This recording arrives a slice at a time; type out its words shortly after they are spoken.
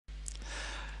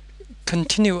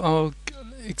continue our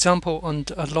example on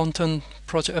long-term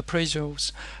project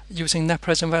appraisals using net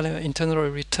present value and internal rate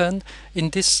of return. In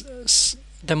this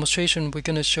demonstration, we're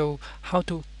going to show how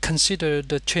to consider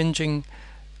the changing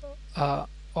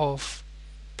of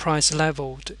price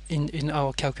level in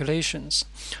our calculations.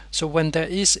 So when there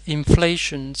is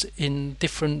inflations in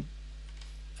different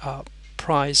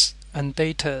price and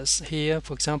data here,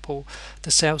 for example,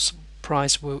 the sales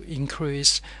price will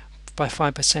increase by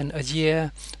 5% a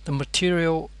year. The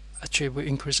material actually will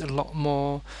increase a lot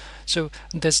more. So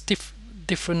there's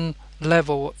different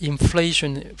level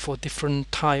inflation for different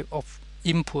type of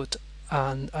input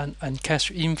and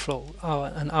cash inflow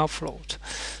and outflow.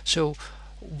 So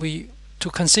to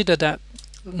consider that,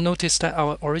 notice that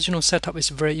our original setup is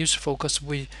very useful because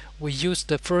we use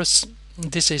the first,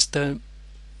 this is the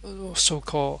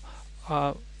so-called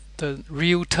the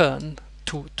real turn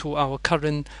to our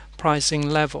current pricing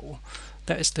level.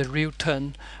 That is the real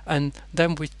turn, and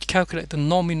then we calculate the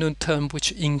nominal term,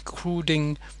 which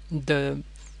including the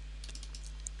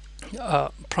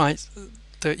price,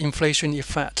 the inflation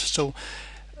effect. So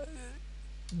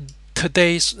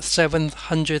today's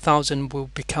 700,000 will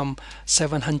become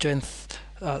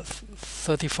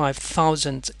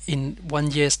 735,000 in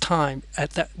 1 year's time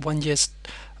at that 1 year's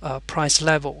price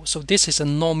level. So this is a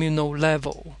nominal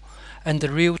level, and the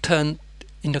real turn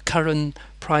in the current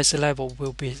price level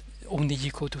will be only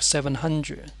equal to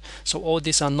 700. So all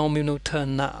these are nominal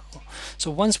term now. So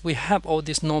once we have all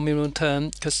this nominal term,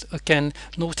 because again,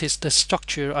 notice the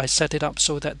structure, I set it up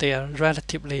so that they are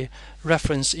relatively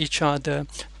reference each other,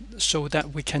 so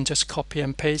that we can just copy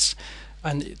and paste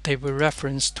and they will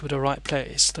reference to the right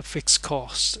place. The fixed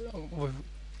cost, we're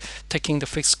taking the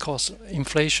fixed cost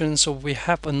inflation, so we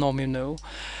have a nominal.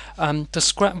 The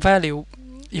scrap value,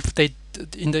 if they,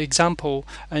 in the example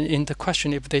and in the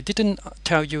question, if they didn't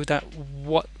tell you that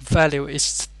what value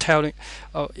is telling,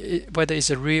 whether it's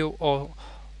a real or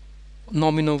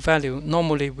nominal value,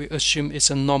 normally we assume it's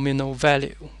a nominal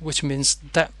value, which means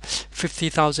that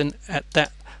 50,000 at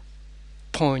that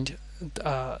point,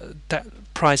 that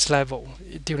price level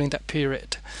during that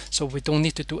period. So we don't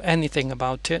need to do anything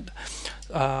about it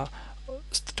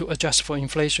to adjust for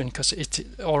inflation, because it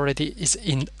already is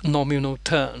in nominal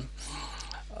term.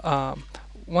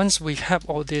 Once we have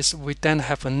all this, we then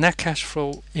have a net cash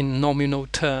flow in nominal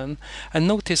term, and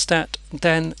notice that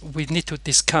then we need to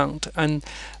discount and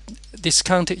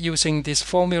discount it using this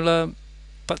formula,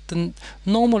 but then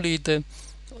normally the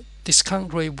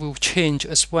discount rate will change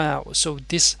as well. So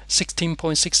this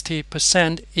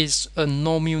 16.60% is a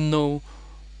nominal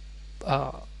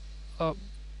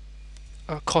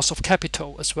cost of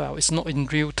capital as well. It's not in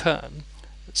real term.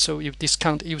 So you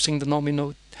discount using the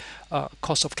nominal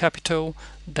cost of capital,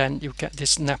 then you get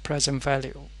this net present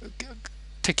value,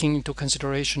 taking into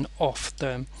consideration of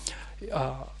the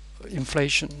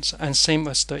inflations, and same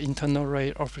as the internal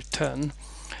rate of return.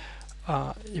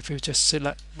 If you just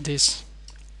select this,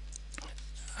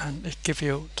 and it gives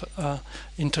you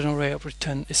internal rate of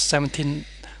return is 19%,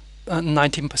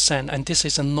 and this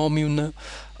is a nominal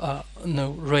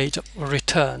no rate of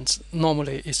returns.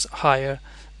 Normally it's higher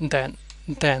than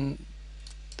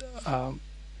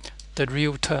the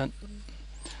real turn.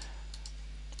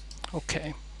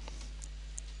 Okay.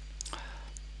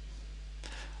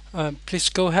 Please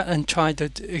go ahead and try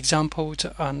the example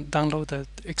and download the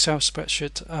Excel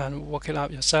spreadsheet and work it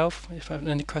out yourself. If you have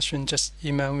any question, just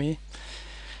email me.